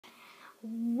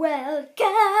Welcome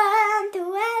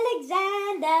to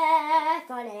Alexander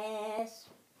Furnace.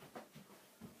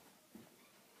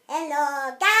 Hello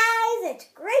guys, it's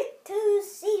great to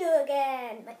see you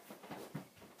again.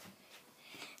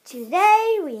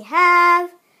 Today we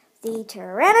have the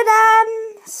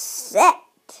Pteranodon set,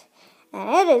 and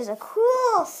it is a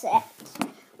cool set.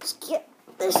 Let's get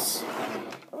this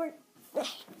over.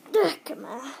 Come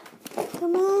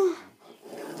on.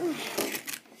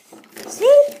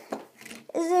 See?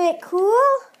 Isn't it cool?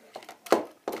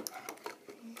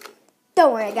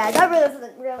 Don't worry, guys. I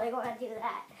really want to do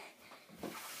that.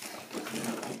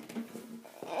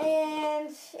 And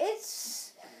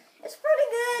it's pretty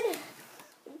good.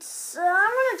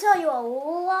 I'm going to tell you a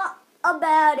lot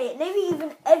about it. Maybe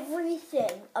even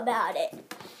everything about it.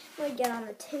 Let me get on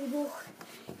the table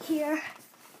here.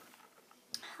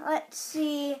 Let's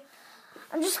see.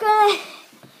 I'm just going to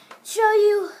show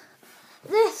you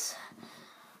this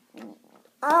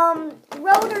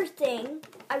rotor thing.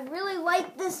 I really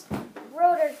like this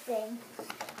rotor thing.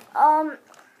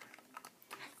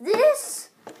 This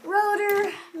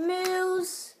rotor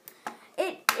moves.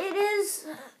 It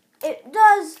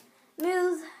does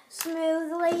move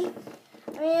smoothly.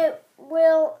 I mean, it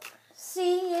will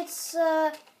see. It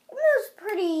moves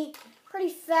pretty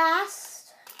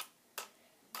fast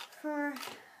for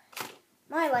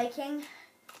my liking.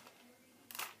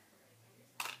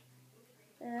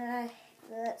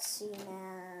 Let's see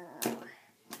now.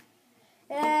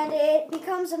 And it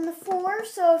becomes in the 4,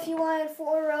 so if you wanted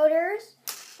 4 rotors,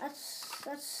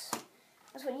 that's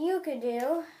what you could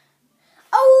do.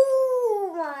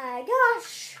 Oh my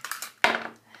gosh!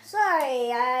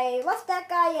 Sorry, I left that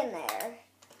guy in there.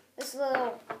 This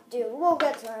little dude. We'll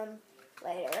get to him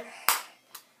later.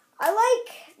 I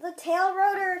like the tail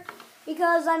rotor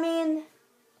because, I mean,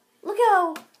 look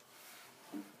how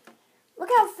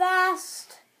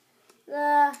fast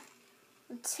the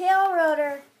tail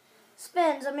rotor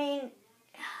spins. I mean,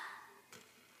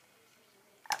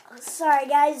 sorry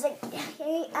guys,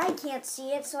 I can't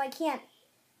see it, so I can't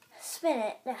spin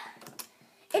it.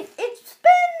 It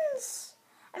spins.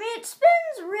 I mean, it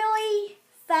spins really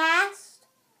fast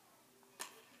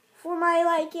for my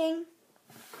liking.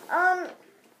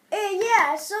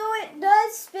 Yeah, so it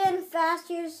does spin fast.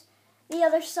 Here's the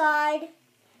other side.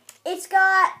 It's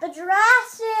got the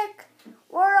Jurassic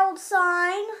World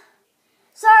sign.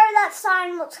 Sorry, that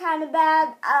sign looks kind of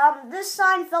bad. This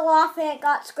sign fell off and it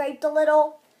got scraped a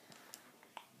little.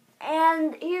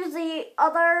 And here's the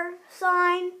other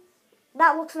sign.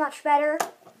 That looks much better.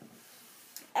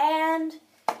 And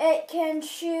it can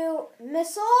shoot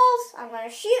missiles. I'm going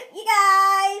to shoot you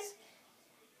guys.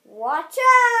 Watch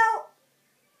out.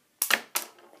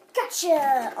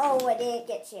 Gotcha. Oh, I didn't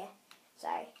get you.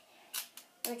 Sorry.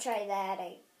 Let me try that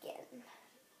again.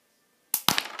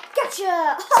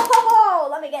 Gotcha! Oh,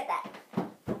 let me get that.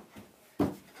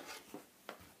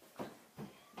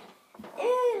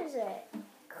 Is it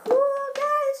cool,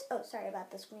 guys? Oh, sorry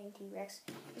about this green T-Rex.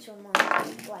 This one more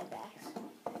blind bags.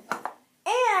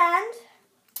 And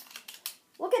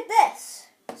look at this.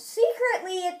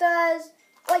 Secretly, it does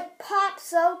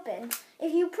pops open.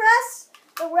 If you press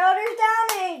the rotors down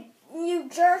and you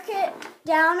jerk it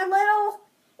down a little,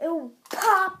 it will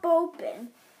pop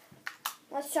open.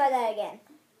 Let's try that again.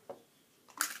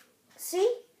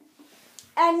 See?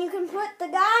 And you can put the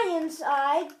guy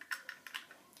inside.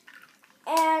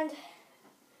 And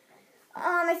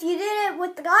if you did it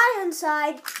with the guy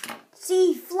inside,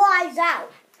 see, he flies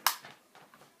out.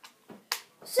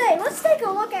 Say, let's take a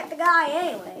look at the guy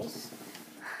anyways.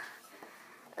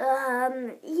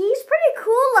 He's pretty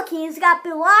cool looking. He's got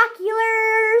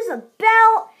binoculars, a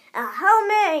belt, a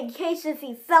helmet in case if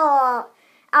he fell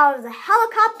out of the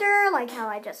helicopter, like how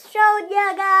I just showed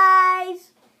you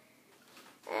guys.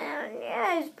 And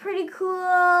yeah, he's pretty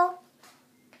cool.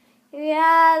 He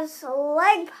has a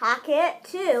leg pocket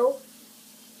too.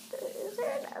 Is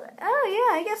there another? Oh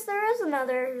yeah, I guess there is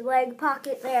another leg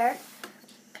pocket there.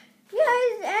 Yeah,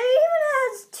 and he even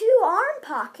has 2 arm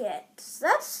pockets.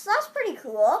 That's pretty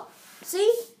cool.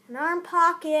 See? An arm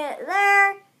pocket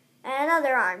there, and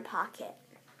another arm pocket.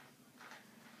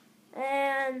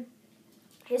 And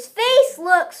his face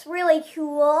looks really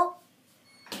cool.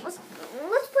 Let's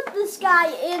put this guy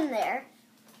in there.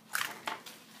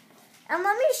 And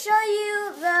let me show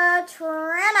you the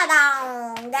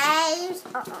Pteranodon, guys.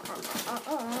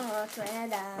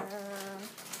 Pteranodon.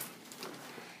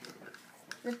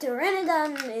 The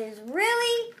Pteranodon is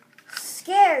really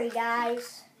scary,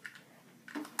 guys.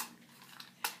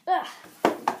 Ugh.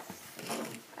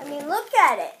 I mean, look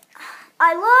at it.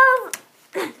 I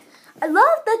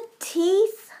love the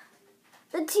teeth.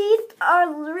 The teeth are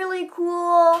really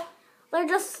cool.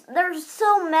 there's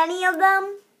so many of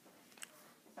them.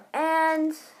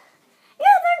 And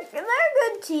yeah, they're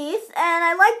good teeth, and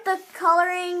I like the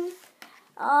coloring.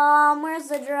 Where's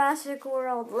the Jurassic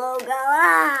World logo?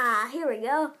 Here we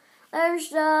go. There's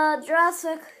the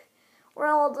Jurassic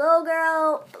World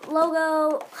logo.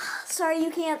 Sorry,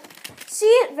 you can't see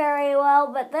it very well,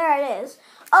 but there it is.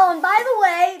 Oh, and by the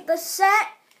way, the set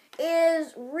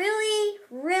is really,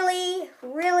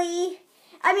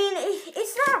 I mean,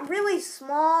 it's not really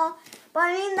small, but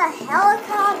I mean the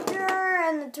helicopter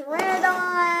and the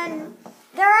Pteranodon,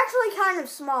 they're actually kind of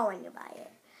small when you buy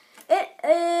it. It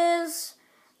is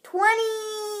 $20.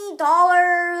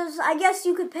 I guess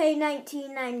you could pay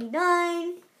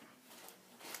 $19.99.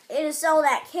 It is sold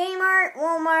at Kmart,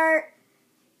 Walmart,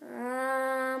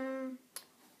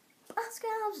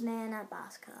 Boscov's? Nah, not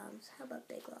Boscov's. How about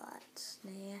Big Lots?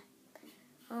 Nah.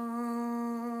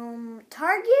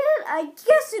 Target? I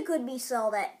guess it could be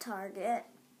sold at Target.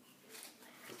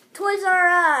 Toys R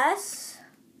Us.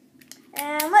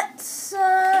 And let's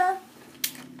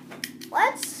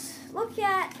look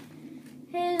at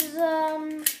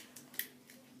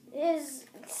his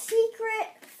secret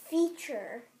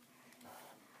feature.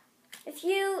 If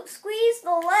you squeeze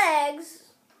the legs,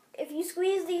 if you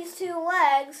squeeze these two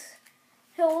legs,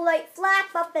 he'll like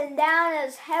flap up and down, and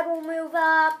his head will move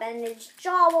up, and his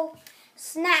jaw will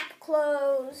snap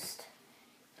closed.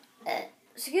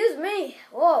 Excuse me.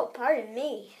 Whoa, pardon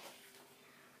me.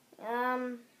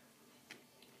 So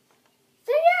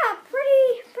yeah,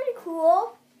 pretty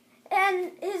cool.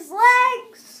 And his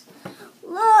legs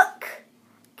look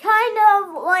kind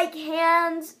of like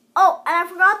hands. Oh, and I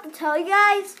forgot to tell you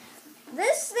guys,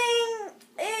 this thing,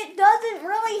 it doesn't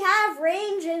really have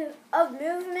range of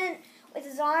movement with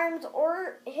his arms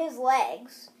or his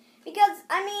legs. Because,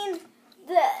 I mean,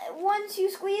 once you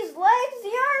squeeze legs,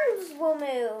 the arms will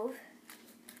move.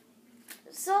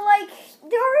 So, like,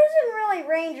 there isn't really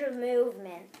range of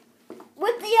movement.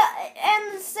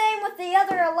 And the same with the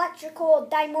other electrical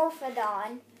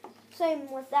Dimorphodon.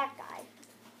 Same with that guy.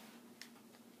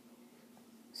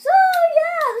 So,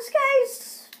 yeah, this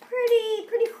guy's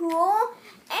pretty cool.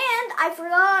 And I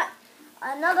forgot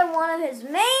another one of his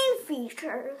main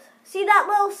features. See that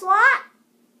little slot?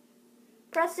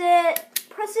 Press it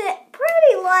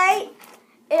pretty light.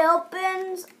 It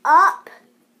opens up,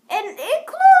 and it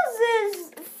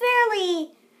closes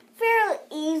fairly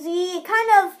easy. It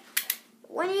kind of,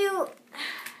 when you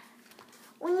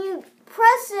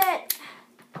press it,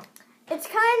 it's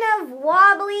kind of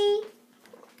wobbly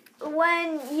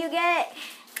when you get it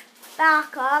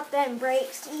back up and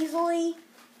breaks easily.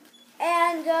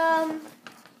 And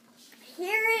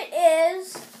here it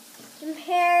is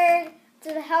compared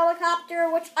to the helicopter,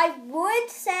 which I would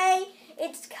say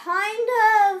it's kind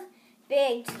of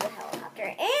big to the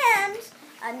helicopter. And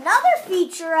another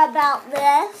feature about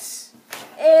this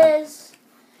is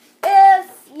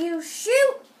if you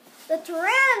shoot the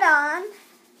Pteranodon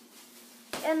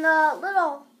in the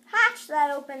little hatch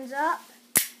that opens up,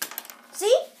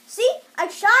 see, I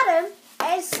shot him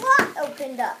and his slot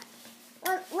opened up.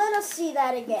 Let us see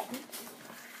that again.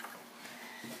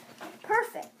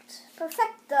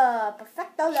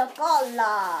 Perfecto la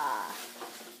cola.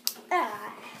 There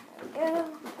we go.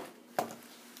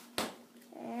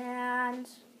 And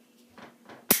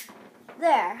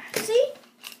there, see?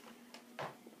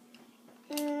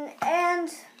 And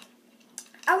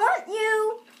I want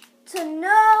you to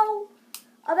know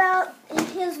about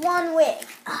his one wing.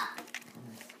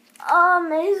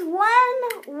 His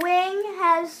one wing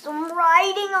has some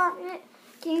writing on it.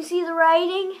 Can you see the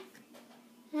writing?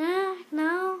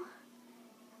 No?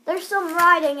 There's some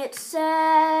writing. It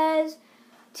says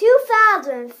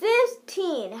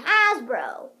 2015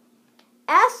 Hasbro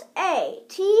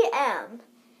SATM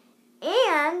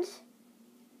and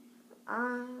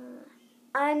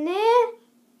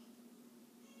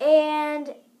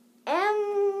and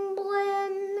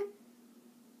emblem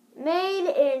made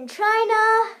in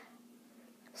China.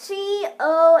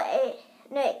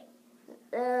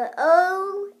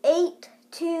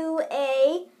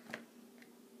 O82A.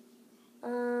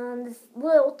 This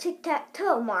little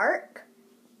tic-tac-toe mark.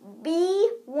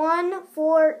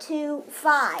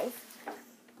 B1425.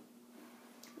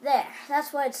 There,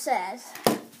 that's what it says.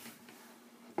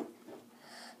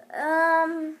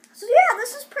 So yeah,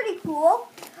 this is pretty cool.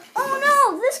 Oh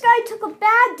no, this guy took a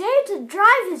bad day to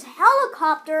drive his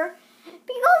helicopter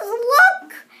because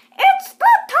look, it's the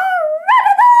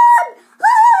Pteranodon!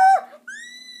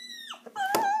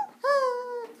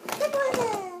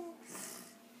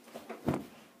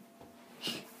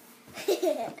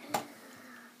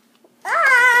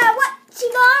 What's he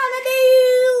gonna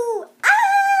do?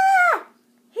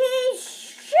 He's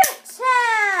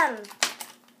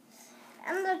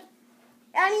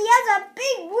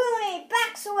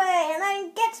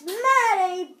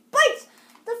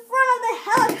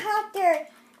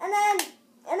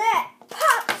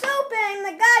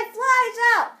flies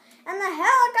out, and the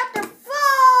helicopter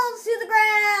falls to the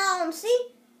ground. See?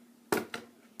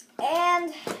 And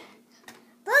then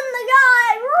the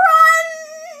guy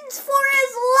runs for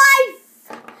his life,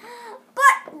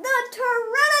 but the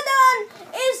Pteranodon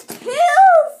is too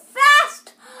fast.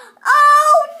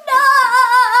 Oh no!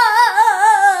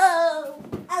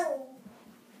 Oh.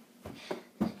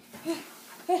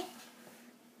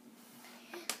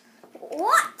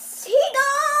 What's he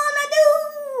gonna do?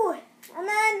 And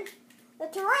then the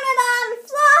Pteranodon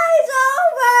flies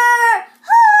over.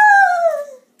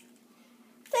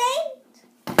 Faint.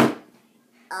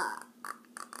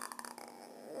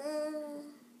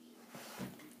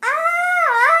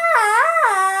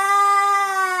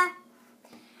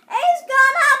 He's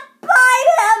gonna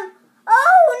bite him.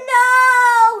 Oh no!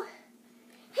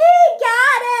 He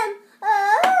got him.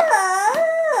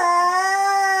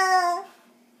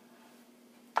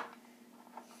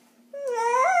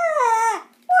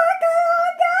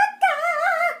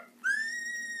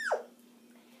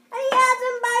 And he has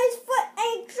him by his foot and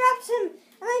he drops him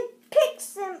and then picks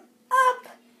him up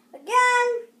again.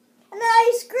 And then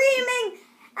he's screaming,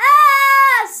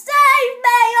 "Ah! Save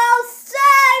me! Oh,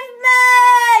 save me!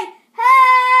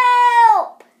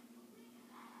 Help!"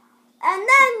 And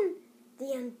then the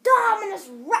Indominus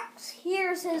Rex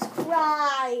hears his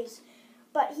cries.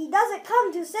 But he doesn't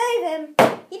come to save him.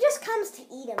 He just comes to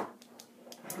eat him.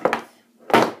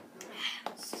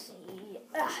 Let's see.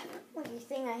 Lucky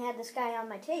thing I had this guy on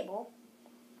my table.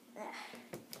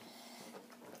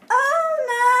 Oh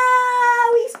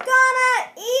no! He's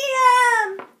gonna eat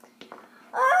him!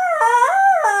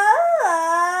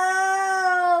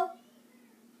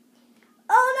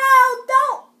 Oh no!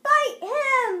 Don't bite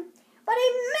him! But he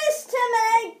missed him and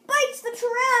he bites the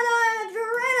Pteranodon and the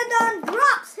Pteranodon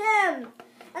drops him!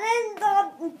 And then the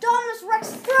Indominus Rex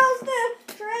throws the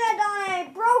Pteranodon and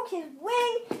he broke his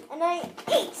wing and then he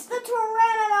eats the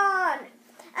Pteranodon!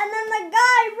 And then the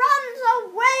guy runs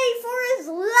away for his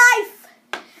life!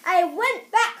 I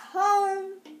went back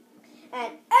home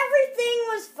and everything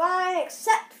was fine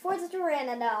except for the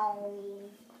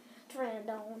Pteranodon.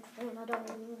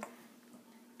 Pteranodon.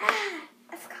 Ah,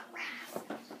 I forgot Raph.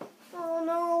 Oh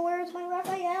no, where's my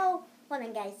Raphael? Hold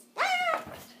on, guys. Ah!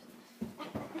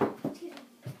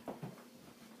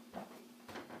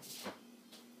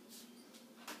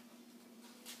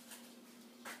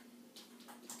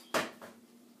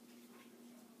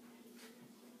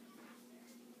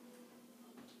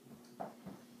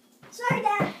 Sorry,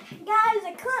 guys,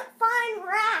 I couldn't find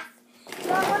Raph, so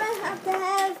I'm gonna have to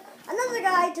have another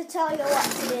guy to tell you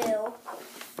what to do.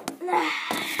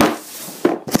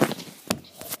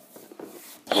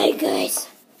 Hey guys,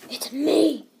 it's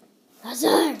me,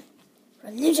 Lazar,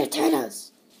 from Ninja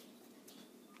Turtles.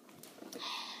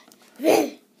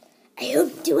 Well, I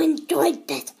hope you enjoyed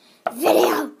this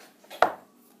video,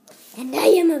 and I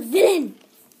am a villain.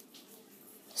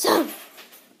 So,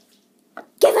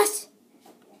 give us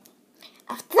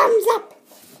a thumbs up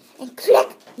and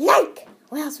click like,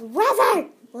 or else Rather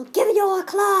will give you a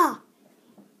claw.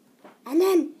 And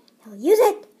then he'll use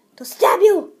it to stab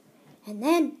you. And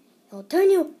then he'll turn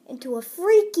you into a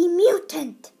freaky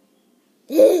mutant.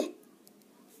 Ugh.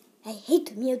 I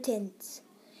hate mutants.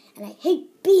 And I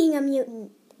hate being a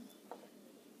mutant.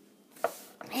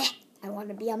 I want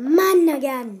to be a man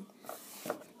again.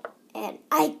 And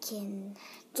I can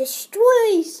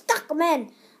destroy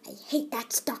Stockman. I hate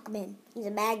that Stockman. He's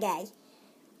a bad guy.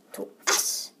 To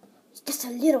us, he's just a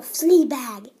little flea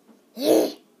bag.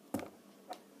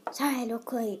 Sorry, I look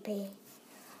creepy.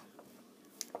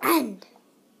 And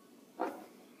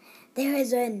there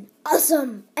is an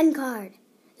awesome end card.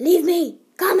 Leave me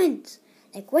comments.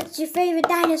 Like, what's your favorite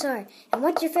dinosaur? And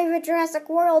what's your favorite Jurassic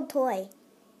World toy?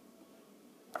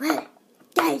 Well,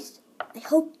 guys, I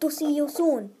hope to see you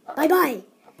soon. Bye-bye.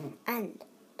 And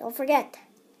don't forget,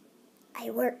 I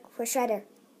work for Shredder,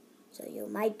 so you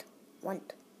might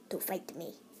want to fight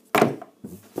me.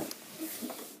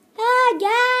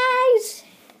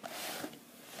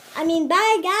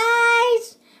 Bye,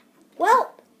 guys.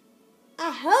 Well,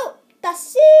 I hope to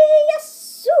see